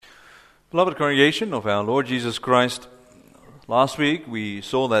Beloved congregation of our Lord Jesus Christ, last week we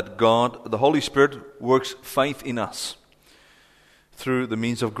saw that God, the Holy Spirit, works faith in us through the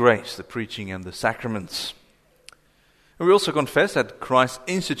means of grace, the preaching and the sacraments. And we also confess that Christ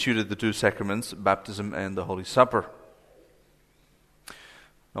instituted the two sacraments, baptism and the Holy Supper.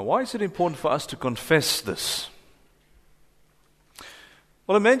 Now, why is it important for us to confess this?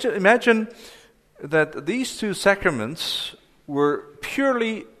 Well, imagine that these two sacraments were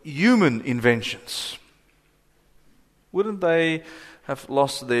purely human inventions. Wouldn't they have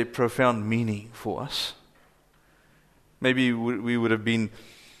lost their profound meaning for us? Maybe we would have been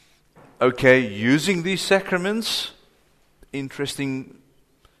okay using these sacraments, interesting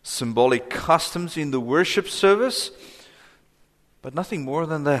symbolic customs in the worship service, but nothing more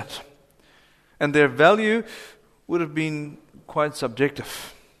than that. And their value would have been quite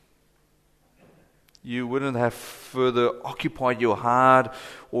subjective. You wouldn't have further occupied your heart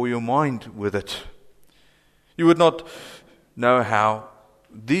or your mind with it. You would not know how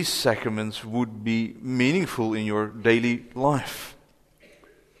these sacraments would be meaningful in your daily life,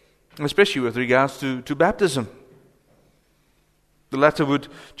 especially with regards to baptism. The latter would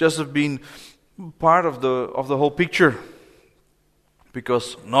just have been part of the whole picture,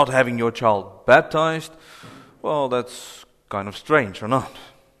 because not having your child baptized, well, that's kind of strange, or not?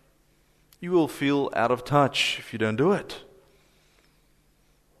 You will feel out of touch if you don't do it.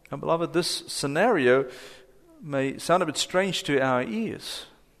 And beloved, this scenario may sound a bit strange to our ears.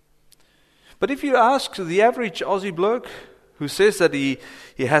 But if you ask the average Aussie bloke who says that he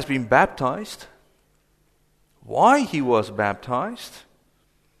has been baptized, why he was baptized,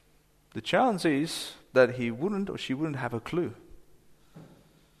 the chance is that he wouldn't or she wouldn't have a clue.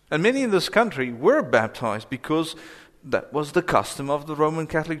 And many in this country were baptized because that was the custom of the Roman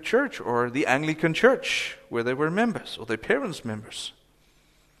Catholic Church or the Anglican Church, where they were members or their parents' members.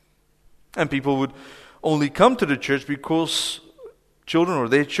 And people would only come to the church because children or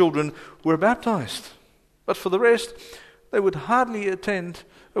their children were baptized. But for the rest, they would hardly attend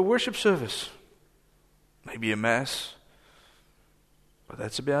a worship service, maybe a mass, but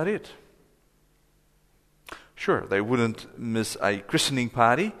that's about it. Sure, they wouldn't miss a christening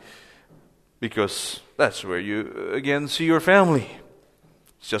party, because that's where you again see your family.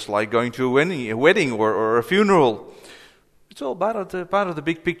 It's just like going to a wedding or a funeral. It's all part of the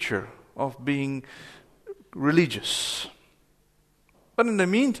big picture of being religious. But in the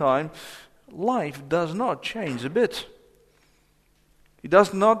meantime, life does not change a bit. It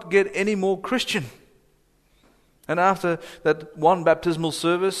does not get any more Christian. And after that one baptismal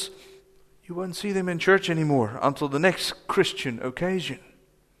service, you won't see them in church anymore until the next Christian occasion.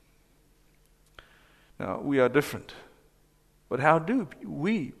 Now, we are different. But how do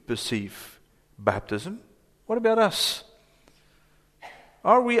we perceive baptism? What about us?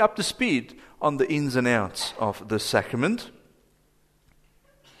 Are we up to speed on the ins and outs of the sacrament?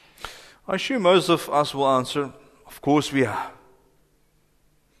 I assume most of us will answer, of course we are.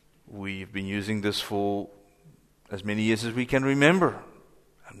 We've been using this for as many years as we can remember,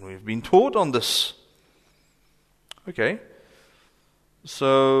 and we've been taught on this. Okay,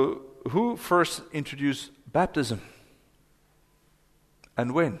 so who first introduced baptism?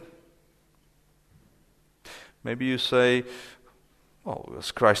 And when? Maybe you say, well, it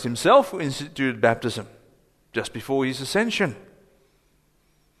was Christ himself who instituted baptism just before his ascension.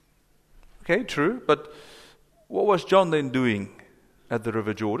 Okay, true, but what was John then doing at the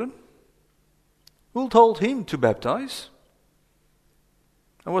River Jordan? Who told him to baptize?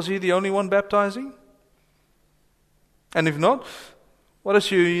 And was he the only one baptizing? And if not, what is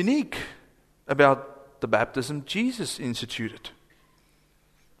so unique about the baptism Jesus instituted?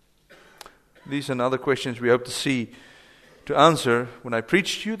 These and other questions we hope to answer when I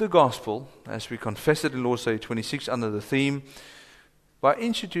preach to you the gospel, as we confess it in Lord's Day 26 under the theme, by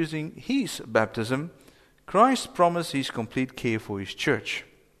introducing his baptism, Christ promised his complete care for his church.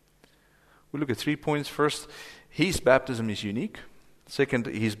 We look at 3 points. First, his baptism is unique. Second,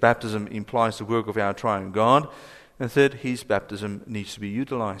 his baptism implies the work of our Triune God. And third, his baptism needs to be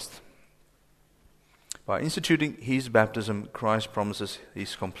utilized. By instituting his baptism, Christ promises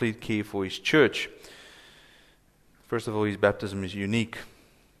his complete care for his church. First of all, his baptism is unique.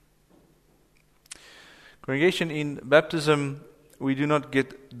 Congregation, in baptism, we do not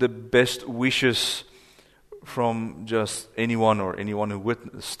get the best wishes from just anyone or anyone who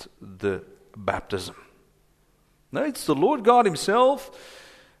witnessed the baptism. No, it's the Lord God himself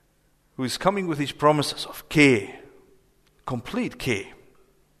who is coming with his promises of care. Complete care.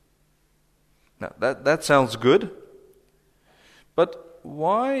 Now, that sounds good. But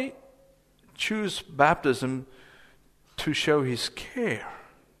why choose baptism to show his care?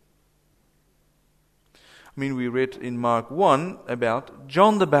 I mean, we read in Mark 1 about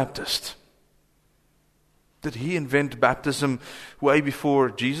John the Baptist. Did he invent baptism way before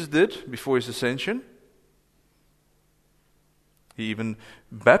Jesus did, before his ascension? He even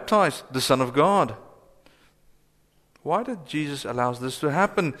baptized the Son of God. Why did Jesus allow this to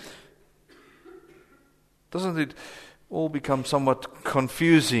happen? Doesn't it all become somewhat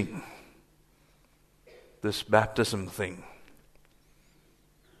confusing, this baptism thing?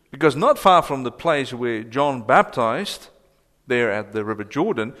 Because not far from the place where John baptized, there at the River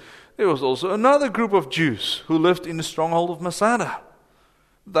Jordan, there was also another group of Jews who lived in the stronghold of Masada.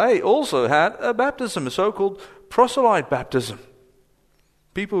 They also had a baptism, a so-called proselyte baptism.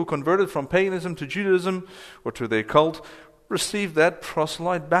 People who converted from paganism to Judaism or to their cult received that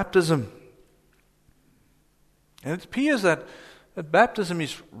proselyte baptism. And it appears that baptism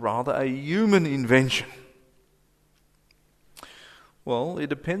is rather a human invention. Well, it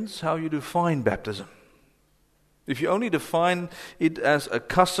depends how you define baptism. If you only define it as a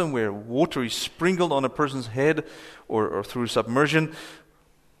custom where water is sprinkled on a person's head or through submersion,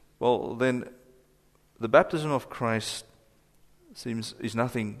 well, then the baptism of Christ is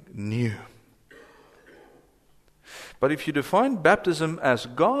nothing new. But if you define baptism as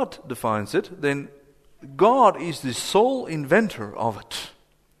God defines it, then God is the sole inventor of it.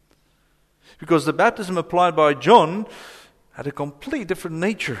 Because the baptism applied by John had a completely different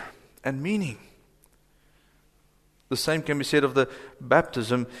nature and meaning. The same can be said of the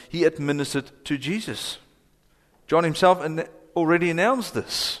baptism he administered to Jesus. John himself already announced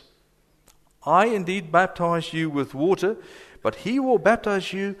this. I indeed baptize you with water, but he will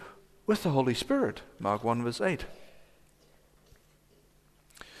baptize you with the Holy Spirit. Mark 1 verse 8.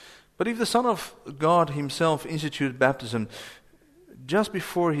 But if the Son of God himself instituted baptism just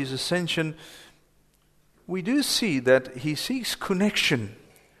before his ascension, we do see that he seeks connection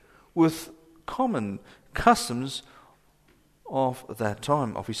with common customs of that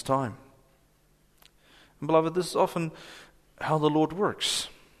time, of his time. And beloved, this is often how the Lord works.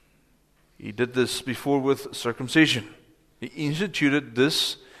 He did this before with circumcision. He instituted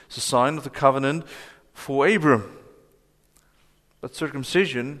this as a sign of the covenant for Abram. But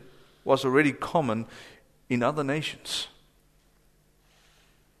circumcision was already common in other nations.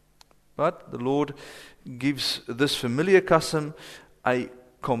 But the Lord gives this familiar custom a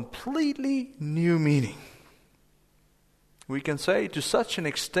completely new meaning. We can say to such an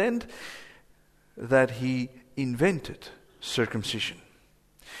extent that he invented circumcision.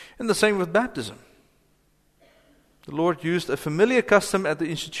 And the same with baptism. The Lord used a familiar custom at the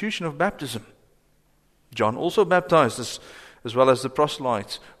institution of baptism. John also baptized as well as the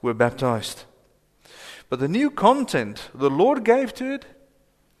proselytes were baptized. But the new content the Lord gave to it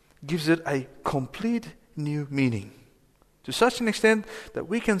gives it a complete new meaning. To such an extent that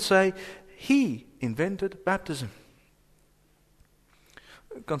we can say he invented baptism.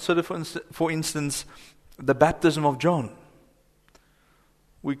 Consider, for instance, the baptism of John.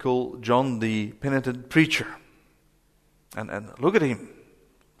 We call John the penitent preacher. And look at him.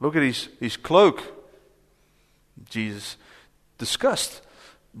 Look at his cloak. Jesus discussed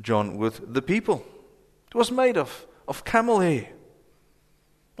John with the people. It was made of camel hair.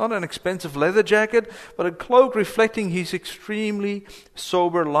 Not an expensive leather jacket, but a cloak reflecting his extremely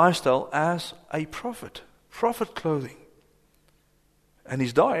sober lifestyle as a prophet. Prophet clothing. And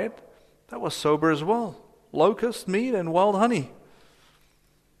his diet, that was sober as well. Locust meat and wild honey.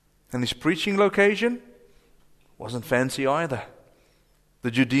 And his preaching location wasn't fancy either.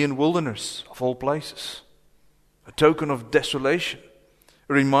 The Judean wilderness, of all places. A token of desolation.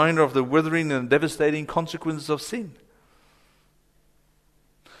 A reminder of the withering and devastating consequences of sin.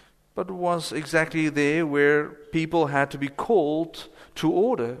 But it was exactly there where people had to be called to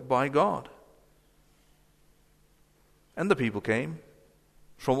order by God. And the people came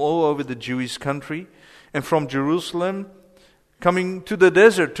from all over the Jewish country and from Jerusalem, coming to the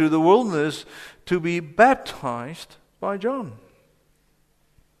desert, to the wilderness, to be baptized by John.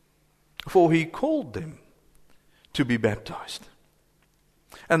 For he called them to be baptized.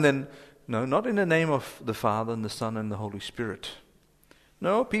 And then, no, not in the name of the Father and the Son and the Holy Spirit.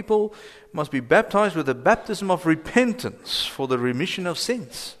 No, people must be baptized with a baptism of repentance for the remission of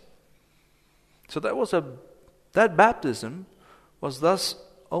sins. So that baptism was thus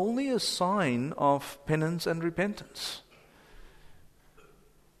only a sign of penance and repentance.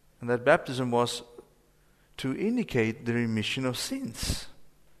 And that baptism was to indicate the remission of sins.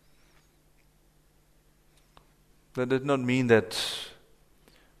 That did not mean that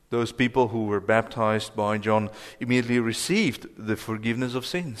those people who were baptized by John immediately received the forgiveness of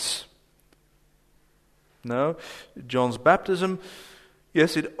sins. No, John's baptism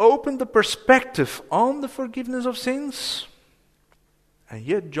Yes, it opened the perspective on the forgiveness of sins. And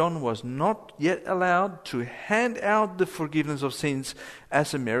yet John was not yet allowed to hand out the forgiveness of sins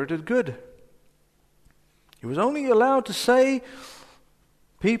as a merited good. He was only allowed to say,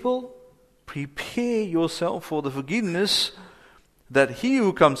 people, prepare yourself for the forgiveness that he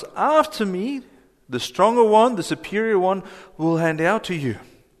who comes after me, the stronger one, the superior one, will hand out to you.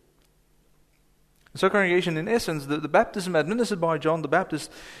 So, congregation, in essence, the baptism administered by John the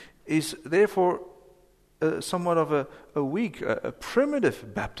Baptist is therefore somewhat of a weak, a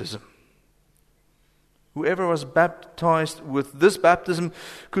primitive baptism. Whoever was baptized with this baptism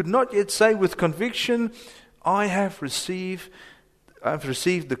could not yet say with conviction, I have received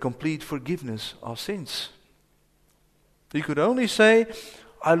the complete forgiveness of sins. He could only say,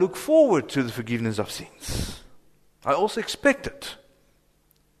 I look forward to the forgiveness of sins. I also expect it.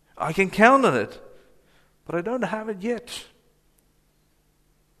 I can count on it. But I don't have it yet.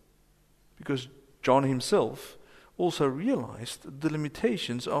 Because John himself also realized the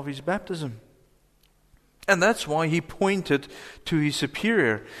limitations of his baptism. And that's why he pointed to his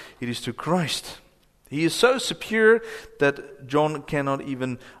superior. It is to Christ. He is so superior that John cannot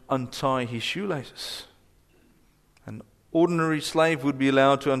even untie his shoelaces. An ordinary slave would be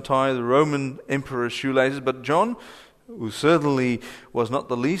allowed to untie the Roman emperor's shoelaces, but John, who certainly was not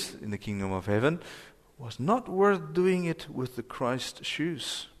the least in the kingdom of heaven, was not worth doing it with the Christ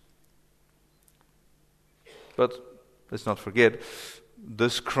shoes. But let's not forget,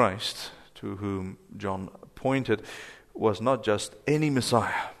 this Christ to whom John pointed was not just any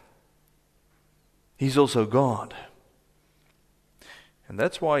Messiah. He's also God. And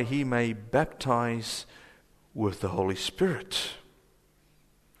that's why he may baptize with the Holy Spirit.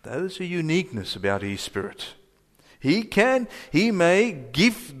 That is a uniqueness about his Spirit. He may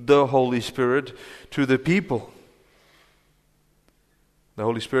give the Holy Spirit to the people. The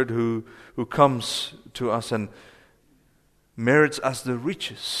Holy Spirit who comes to us and merits us the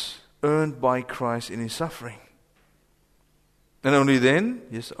riches earned by Christ in his suffering. And only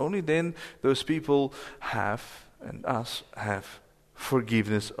then, those people have, and us have,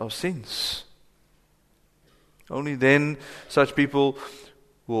 forgiveness of sins. Only then such people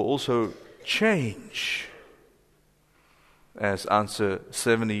will also change, as answer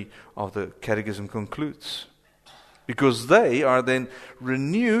 70 of the Catechism concludes. Because they are then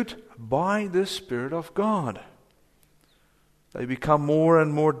renewed by the Spirit of God. They become more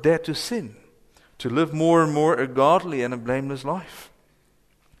and more dead to sin, to live more and more a godly and a blameless life.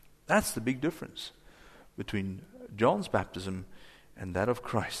 That's the big difference between John's baptism and that of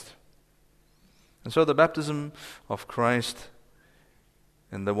Christ. And so the baptism of Christ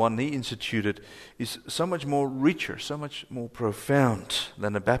and the one he instituted is so much more richer, so much more profound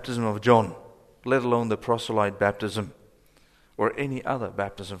than the baptism of John, let alone the proselyte baptism or any other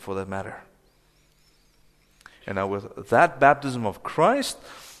baptism for that matter. And now with that baptism of Christ,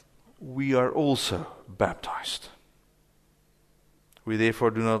 we are also baptized. We therefore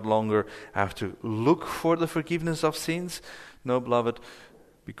do not longer have to look for the forgiveness of sins. No, beloved,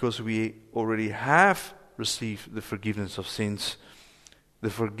 because we already have received the forgiveness of sins. The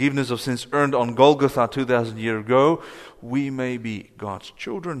forgiveness of sins earned on Golgotha 2,000 years ago, we may be God's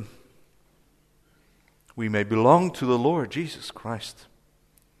children. We may belong to the Lord Jesus Christ.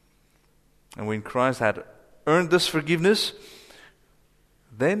 And when Christ had earned this forgiveness,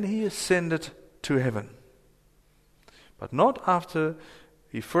 then he ascended to heaven. But not after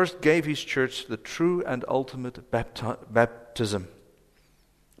he first gave his church the true and ultimate baptism.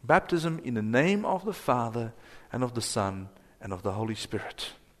 Baptism in the name of the Father and of the Son and of the Holy Spirit.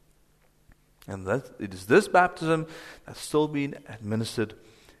 And that it is this baptism that's still being administered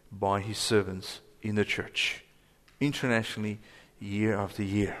by his servants in the church, internationally, year after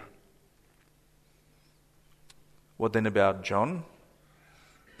year. What then about John?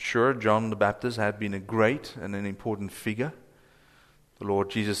 Sure, John the Baptist had been a great and an important figure. The Lord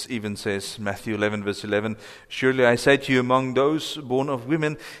Jesus even says, Matthew 11 verse 11, surely I say to you, among those born of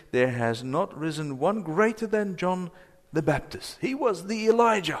women, there has not risen one greater than John the Baptist. He was the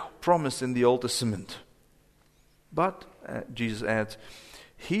Elijah promised in the Old Testament. But, Jesus adds,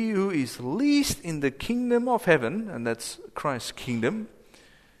 he who is least in the kingdom of heaven, and that's Christ's kingdom,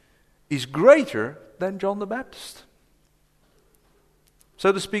 is greater than John the Baptist.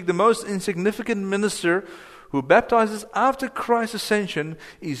 So to speak, the most insignificant minister who baptizes after Christ's ascension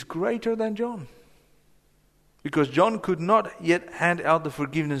is greater than John. Because John could not yet hand out the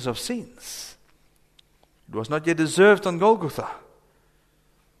forgiveness of sins. It was not yet deserved on Golgotha.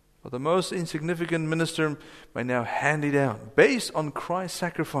 But the most insignificant minister may now hand it out based on Christ's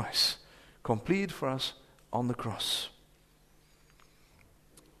sacrifice, complete for us on the cross.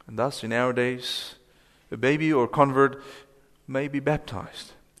 And thus, in our days, a baby or convert may be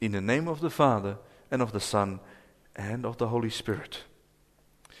baptized in the name of the Father and of the Son and of the Holy Spirit.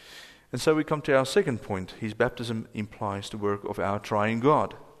 And so we come to our second point. His baptism implies the work of our Triune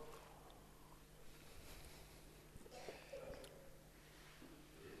God.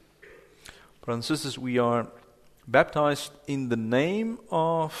 Brothers and sisters, we are baptized in the name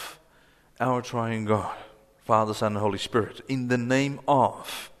of our Triune God, Father, Son, and Holy Spirit. In the name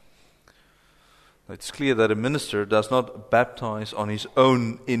of. It's clear that a minister does not baptize on his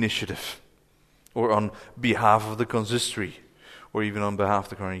own initiative, or on behalf of the consistory, or even on behalf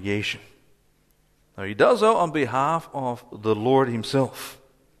of the congregation. Now, he does so on behalf of the Lord himself,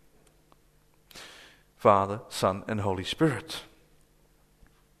 Father, Son, and Holy Spirit.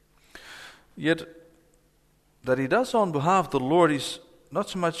 Yet, that he does so on behalf of the Lord is not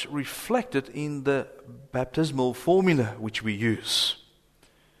so much reflected in the baptismal formula which we use.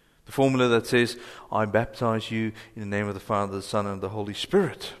 The formula that says, I baptize you in the name of the Father, the Son, and the Holy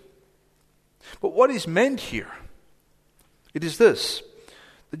Spirit. But what is meant here? It is this,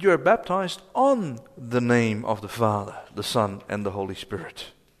 that you are baptized on the name of the Father, the Son, and the Holy Spirit.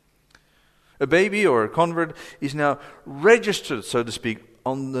 A baby or a convert is now registered, so to speak,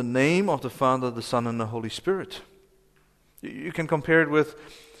 on the name of the Father, the Son, and the Holy Spirit. You can compare it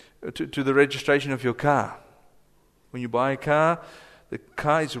to the registration of your car. When you buy a car, the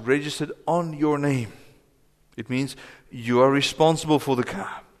car is registered on your name. It means you are responsible for the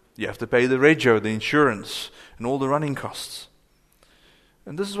car. You have to pay the regio, the insurance, and all the running costs.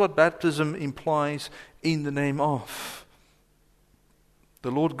 And this is what baptism implies, in the name of.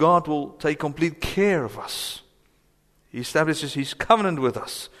 The Lord God will take complete care of us. He establishes His covenant with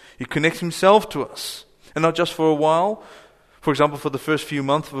us. He connects Himself to us. And not just for a while, for example, for the first few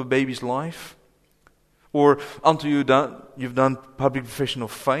months of a baby's life, or until you've done public profession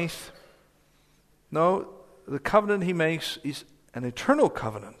of faith. No, the covenant He makes is an eternal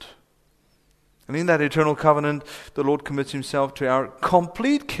covenant. And in that eternal covenant, the Lord commits Himself to our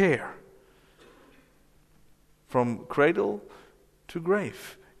complete care, from cradle to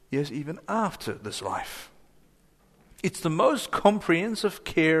grave, yes, even after this life. It's the most comprehensive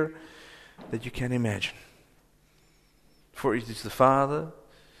care that you can imagine. For it is the Father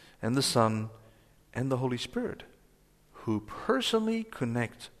and the Son and the Holy Spirit who personally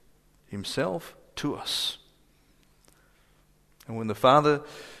connect Himself to us. And when the Father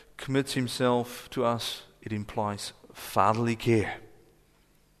commits Himself to us, it implies fatherly care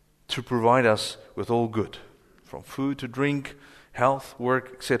to provide us with all good, from food to drink, health,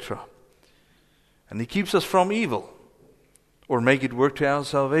 work, etc. And He keeps us from evil, or make it work to our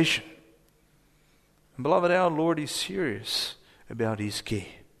salvation. And beloved, our Lord is serious about His care.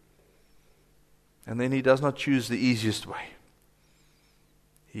 And then He does not choose the easiest way.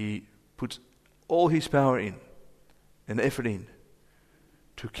 He puts all His power in, and effort in,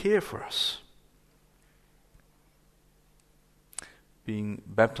 to care for us. Being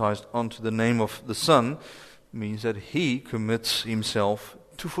baptized onto the name of the Son means that He commits Himself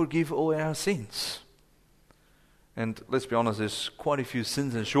to forgive all our sins. And let's be honest, there's quite a few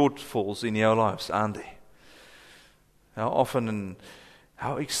sins and shortfalls in our lives, aren't there? How often and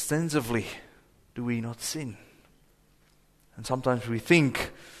how extensively do we not sin? And sometimes we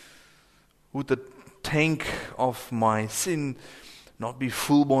think, would the tank of my sin not be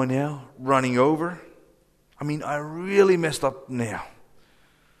full by now, running over? I mean, I really messed up now.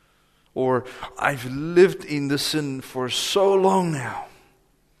 Or I've lived in the sin for so long now.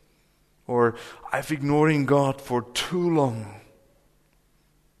 Or I've ignoring God for too long.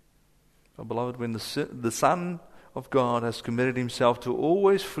 But beloved, when the Son of God has committed Himself to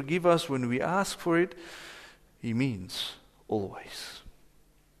always forgive us when we ask for it, He means always.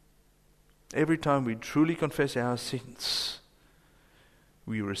 Every time we truly confess our sins,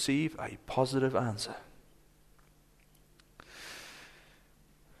 we receive a positive answer.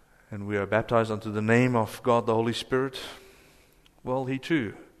 And we are baptized unto the name of God the Holy Spirit. Well, He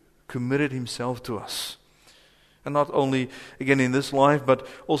too committed Himself to us. And not only, again, in this life, but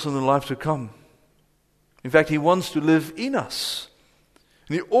also in the life to come. In fact, He wants to live in us.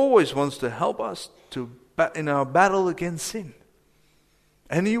 And He always wants to help us in our battle against sin.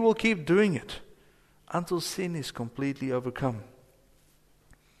 And He will keep doing it until sin is completely overcome.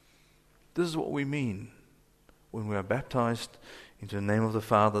 This is what we mean when we are baptized into the name of the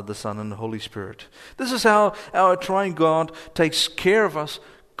Father, the Son, and the Holy Spirit. This is how our Triune God takes care of us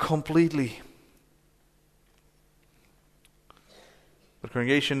completely. But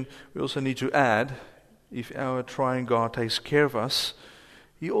congregation, we also need to add, if our Triune God takes care of us,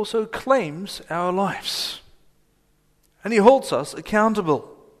 He also claims our lives. And He holds us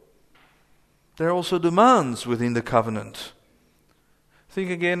accountable. there are also demands within the covenant.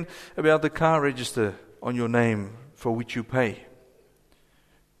 Think again about the car register on your name for which you pay.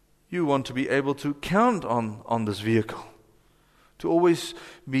 You want to be able to count on this vehicle, to always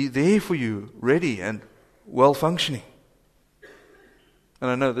be there for you, ready and well functioning. And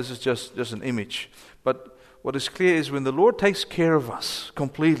I know this is just an image, but what is clear is when the Lord takes care of us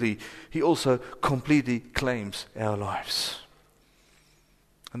completely, He also completely claims our lives.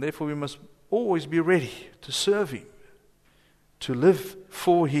 And therefore we must always be ready to serve Him, to live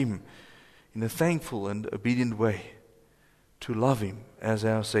for Him in a thankful and obedient way, to love Him as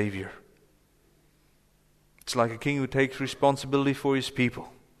our Savior. It's like a king who takes responsibility for his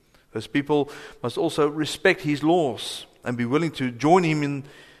people. Those people must also respect His laws and be willing to join Him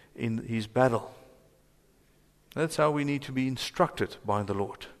in His battle. That's how we need to be instructed by the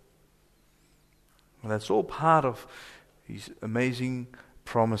Lord. And that's all part of His amazing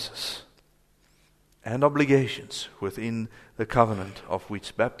promises and obligations within the covenant, of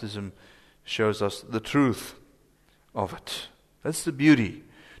which baptism shows us the truth of it. That's the beauty,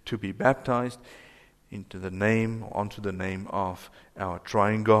 to be baptized onto the name of our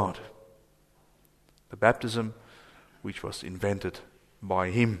Triune God. The baptism which was invented by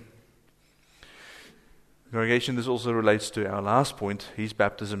Him. Congregation, this also relates to our last point. His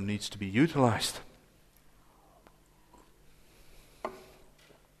baptism needs to be utilized.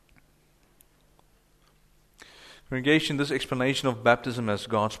 Congregation, this explanation of baptism as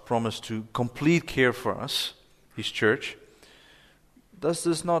God's promise to complete care for us, His church, does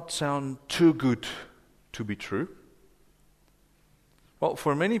this not sound too good to be true? Well,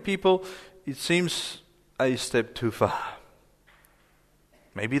 for many people, it seems a step too far.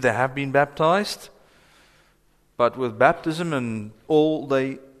 Maybe they have been baptized, but with baptism and all,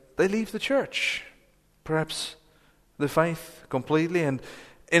 they leave the church. Perhaps the faith completely, and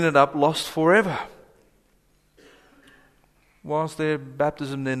ended up lost forever. Was their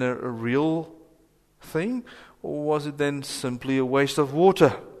baptism then a real thing, or was it then simply a waste of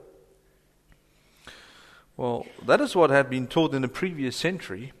water? Well, that is what had been taught in the previous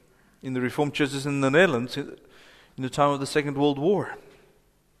century in the Reformed churches in the Netherlands in the time of the Second World War.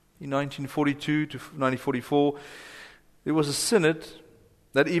 In 1942 to 1944, there was a synod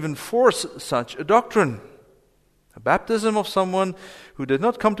that even forced such a doctrine. A baptism of someone who did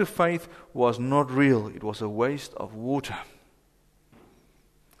not come to faith was not real. It was a waste of water.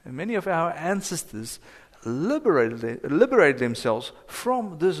 And many of our ancestors liberated themselves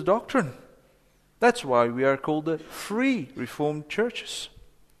from this doctrine. That's why we are called the Free Reformed Churches.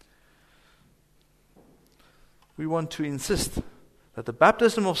 We want to insist that the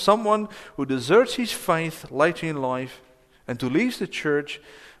baptism of someone who deserts his faith later in life and who leaves the church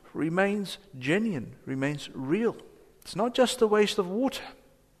remains genuine, remains real. It's not just a waste of water.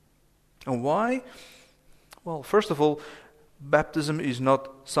 And why? Well, first of all, baptism is not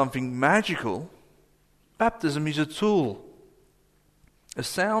something magical. Baptism is a tool. A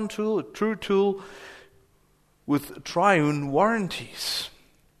sound tool, a true tool with triune warranties.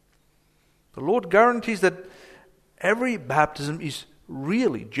 The Lord guarantees that every baptism is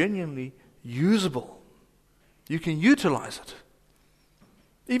really, genuinely usable. You can utilize it.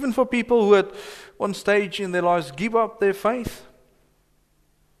 Even for people who at one stage in their lives give up their faith,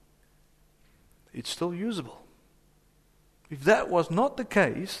 it's still usable. If that was not the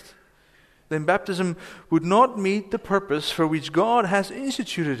case, then baptism would not meet the purpose for which God has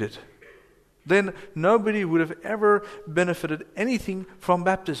instituted it. Then nobody would have ever benefited anything from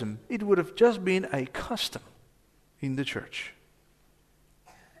baptism. It would have just been a custom in the church.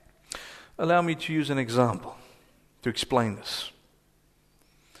 Allow me to use an example to explain this.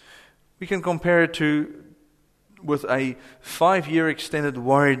 We can compare it with a 5-year extended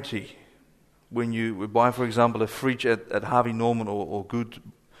warranty when you buy, for example, a fridge at Harvey Norman or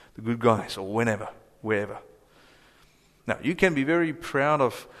the Good Guys or wherever. Now, you can be very proud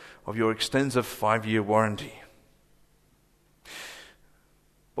of your extensive 5-year warranty.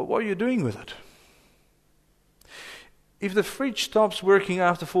 But what are you doing with it? If the fridge stops working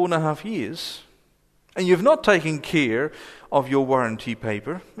after 4.5 years, and you've not taken care of your warranty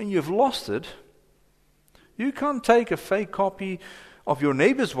paper, and you've lost it, you can't take a fake copy of your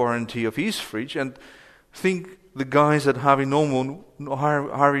neighbor's warranty of his fridge and think the guys at Harvey Norman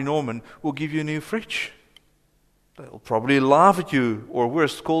will give you a new fridge. They'll probably laugh at you, or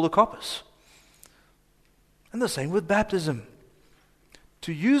worse, call the coppers. And the same with baptism.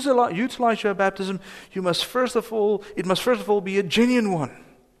 To utilize your baptism, it must first of all be a genuine one.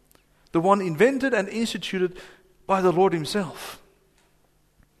 The one invented and instituted by the Lord Himself.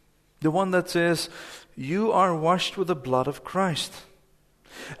 The one that says, you are washed with the blood of Christ.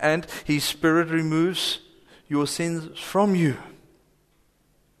 And His Spirit removes your sins from you,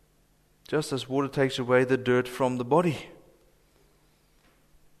 just as water takes away the dirt from the body.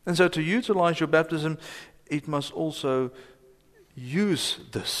 And so to utilize your baptism, it must also use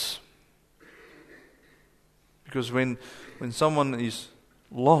this. Because when someone is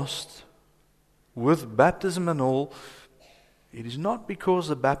lost with baptism and all, it is not because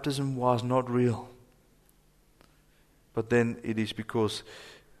the baptism was not real, but then it is because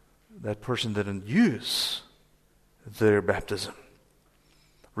that person didn't use their baptism,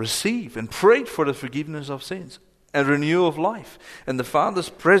 receive and prayed for the forgiveness of sins and renewal of life, and the Father's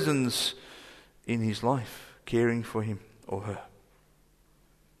presence in his life, caring for him or her.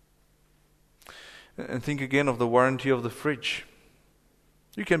 And think again of the warranty of the fridge.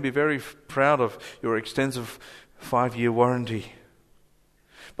 You can be very proud of your extensive 5-year warranty.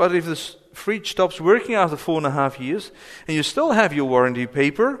 But if the fridge stops working after 4.5 years, and you still have your warranty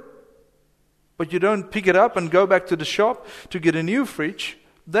paper, but you don't pick it up and go back to the shop to get a new fridge,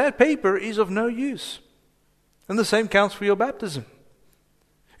 that paper is of no use. And the same counts for your baptism.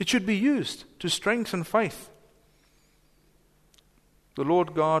 It should be used to strengthen faith. The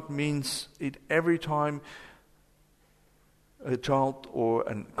Lord God means it every time a child or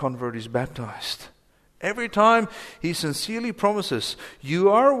a convert is baptized. Every time He sincerely promises, you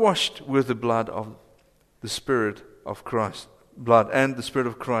are washed with the blood of the Spirit of Christ, blood and the Spirit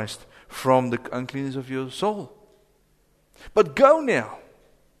of Christ from the uncleanness of your soul. But go now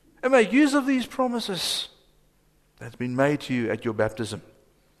and make use of these promises that's been made to you at your baptism.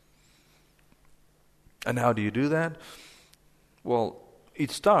 And how do you do that? Well, it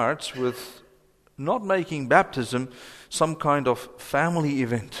starts with not making baptism some kind of family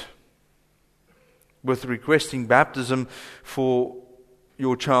event, with requesting baptism for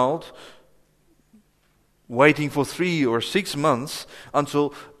your child, waiting for 3 or 6 months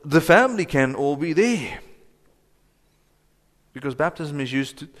until the family can all be there. Because baptism is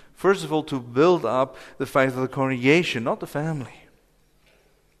used, to, first of all, to build up the faith of the congregation, not the family.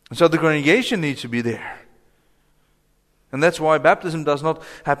 And so the congregation needs to be there. And that's why baptism does not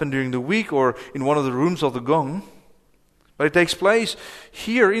happen during the week or in one of the rooms of the gong. But it takes place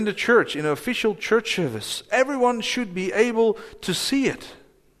here in the church, in an official church service. Everyone should be able to see it.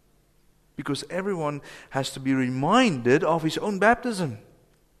 Because everyone has to be reminded of his own baptism.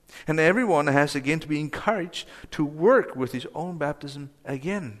 And everyone has again to be encouraged to work with his own baptism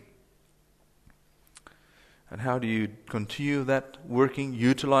again. And how do you continue that working,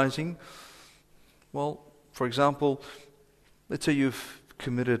 utilizing? Well, for example, let's say you've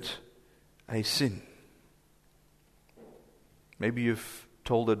committed a sin. Maybe you've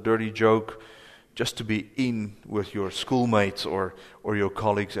told a dirty joke just to be in with your schoolmates or your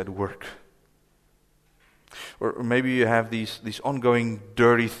colleagues at work. Or maybe you have these ongoing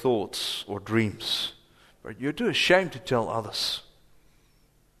dirty thoughts or dreams, but you're too ashamed to tell others.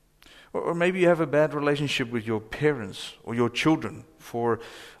 Or maybe you have a bad relationship with your parents or your children for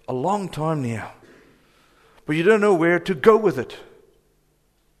a long time now, but you don't know where to go with it.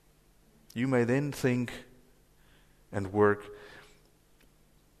 You may then think and work,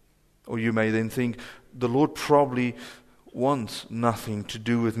 or you may then think, the Lord probably wants nothing to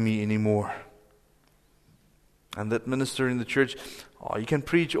do with me anymore. And that minister in the church, he can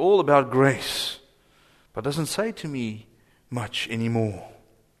preach all about grace, but doesn't say to me much anymore.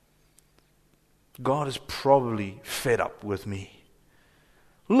 God is probably fed up with me.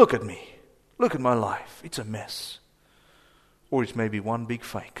 Look at me. Look at my life. It's a mess. Or it's maybe one big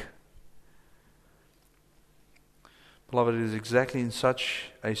fake. Beloved, it is exactly in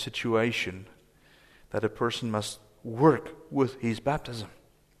such a situation that a person must work with his baptism.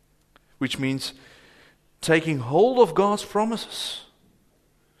 Which means taking hold of God's promises.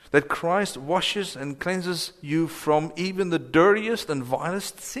 That Christ washes and cleanses you from even the dirtiest and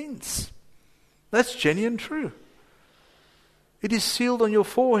vilest sins. That's genuine true. It is sealed on your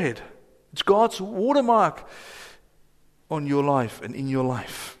forehead. It's God's watermark on your life and in your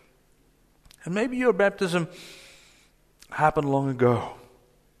life. And maybe your baptism happened long ago.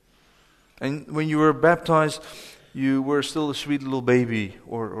 And when you were baptized, you were still a sweet little baby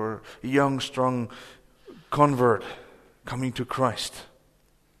or a young, strong convert coming to Christ.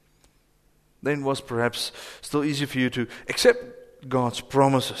 Then it was perhaps still easy for you to accept God's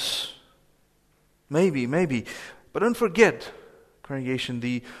promises. Maybe. But don't forget, congregation,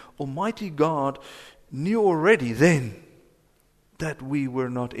 the Almighty God knew already then that we were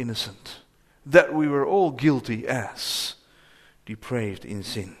not innocent. That we were all guilty as depraved in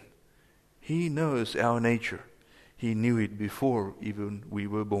sin. He knows our nature. He knew it before even we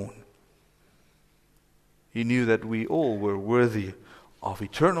were born. He knew that we all were worthy of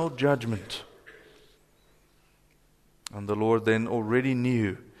eternal judgment. And the Lord then already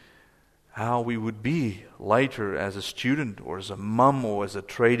knew how we would be later as a student or as a mum or as a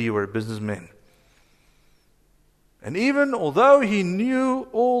tradie or a businessman. And even although He knew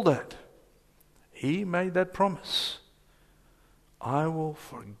all that, He made that promise. I will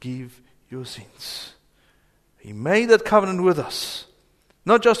forgive your sins. He made that covenant with us.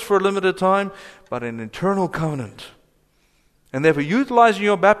 Not just for a limited time, but an eternal covenant. And therefore, utilizing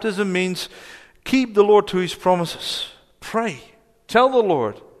your baptism means keep the Lord to His promises. Pray. Tell the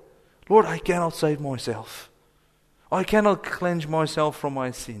Lord, Lord, I cannot save myself. I cannot cleanse myself from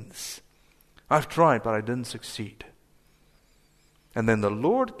my sins. I've tried, but I didn't succeed. And then the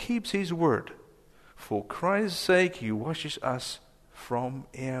Lord keeps His word. For Christ's sake, He washes us from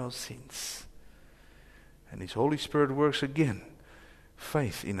our sins. And His Holy Spirit works again,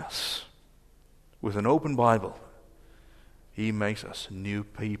 faith in us. With an open Bible, He makes us new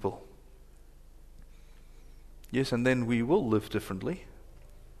people. Yes, and then we will live differently.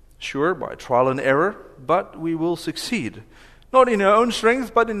 Sure, by trial and error, but we will succeed. Not in our own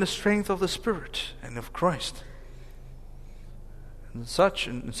strength, but in the strength of the Spirit and of Christ. In such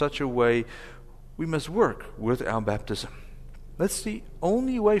a way, we must work with our baptism. That's the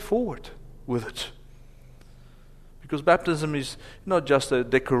only way forward with it. Because baptism is not just a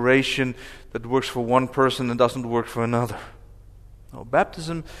decoration that works for one person and doesn't work for another. No,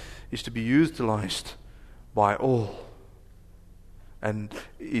 baptism is to be utilized by all. And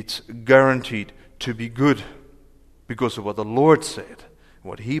it's guaranteed to be good because of what the Lord said,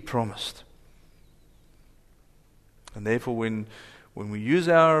 what He promised. And therefore, when we use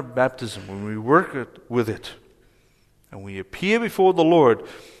our baptism, when we work with it, and we appear before the Lord,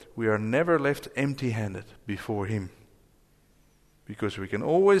 we are never left empty-handed before Him. Because we can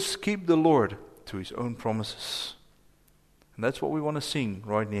always keep the Lord to His own promises. And that's what we want to sing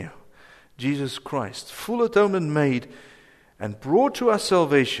right now. Jesus Christ, full atonement made, and brought to us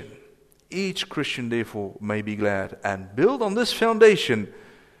salvation. Each Christian therefore may be glad, and build on this foundation.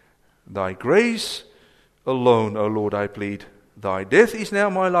 Thy grace alone, O Lord, I plead. Thy death is now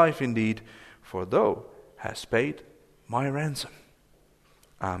my life indeed, for thou hast paid my ransom.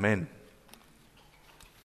 Amen.